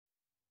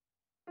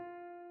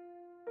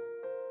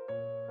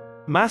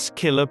Mass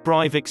killer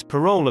Breivik's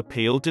parole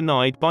appeal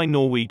denied by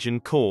Norwegian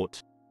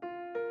court.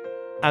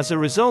 As a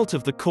result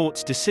of the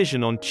court's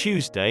decision on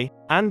Tuesday,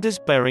 Anders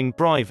Behring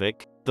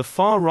Breivik, the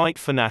far-right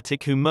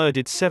fanatic who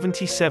murdered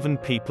 77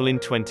 people in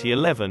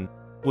 2011,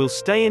 will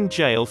stay in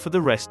jail for the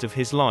rest of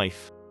his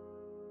life.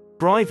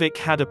 Breivik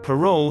had a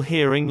parole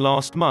hearing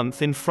last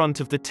month in front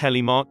of the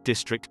Telemark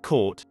District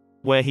Court,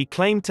 where he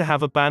claimed to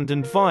have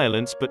abandoned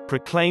violence but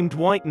proclaimed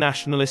white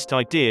nationalist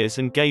ideas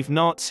and gave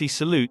Nazi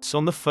salutes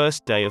on the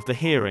first day of the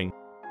hearing.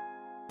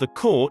 The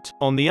court,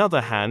 on the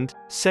other hand,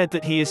 said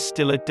that he is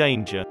still a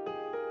danger.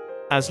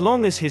 As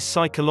long as his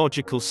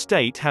psychological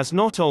state has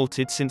not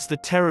altered since the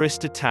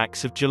terrorist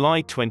attacks of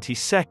July 22,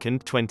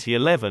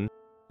 2011,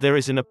 there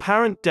is an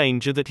apparent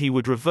danger that he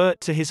would revert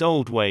to his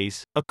old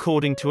ways,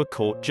 according to a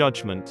court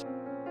judgment.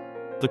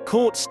 The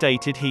court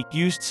stated he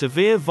used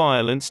severe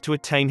violence to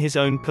attain his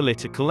own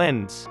political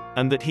ends,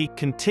 and that he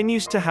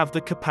continues to have the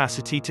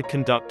capacity to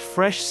conduct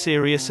fresh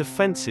serious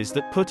offences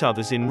that put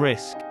others in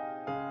risk.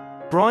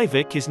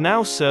 Breivik is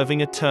now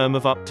serving a term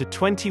of up to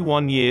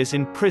 21 years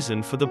in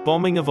prison for the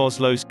bombing of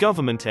Oslo's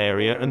government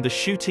area and the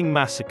shooting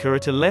massacre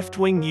at a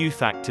left-wing youth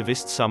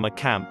activist summer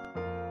camp.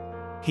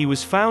 He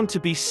was found to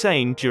be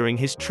sane during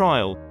his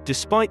trial,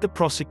 despite the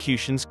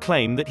prosecution's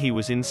claim that he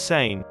was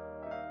insane.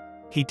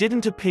 He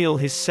didn't appeal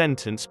his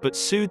sentence but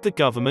sued the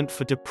government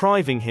for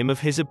depriving him of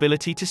his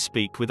ability to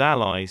speak with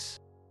allies.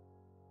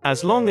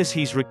 As long as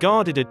he's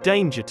regarded a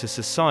danger to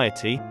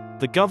society,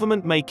 the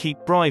government may keep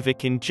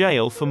Breivik in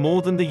jail for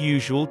more than the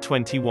usual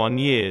 21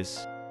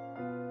 years.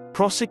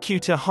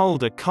 Prosecutor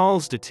Hulda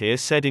Karlsdottir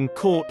said in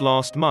court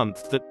last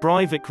month that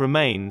Breivik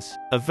remains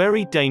a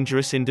very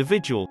dangerous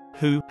individual,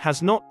 who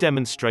has not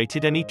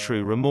demonstrated any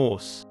true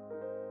remorse.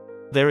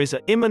 There is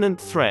an imminent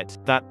threat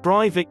that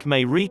Breivik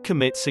may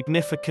recommit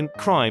significant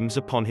crimes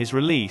upon his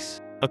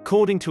release,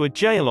 according to a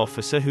jail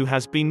officer who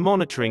has been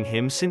monitoring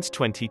him since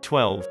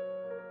 2012.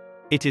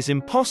 It is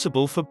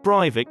impossible for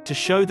Breivik to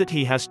show that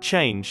he has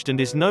changed and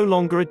is no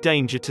longer a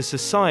danger to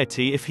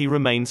society if he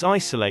remains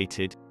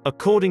isolated,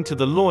 according to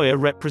the lawyer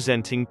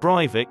representing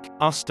Breivik,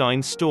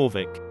 Øystein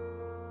Storvik.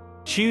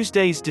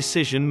 Tuesday's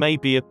decision may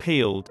be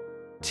appealed.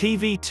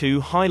 TV2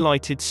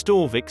 highlighted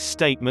Storvik's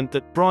statement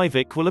that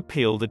Breivik will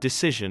appeal the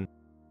decision.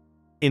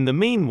 In the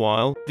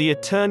meanwhile, the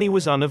attorney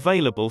was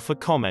unavailable for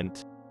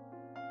comment.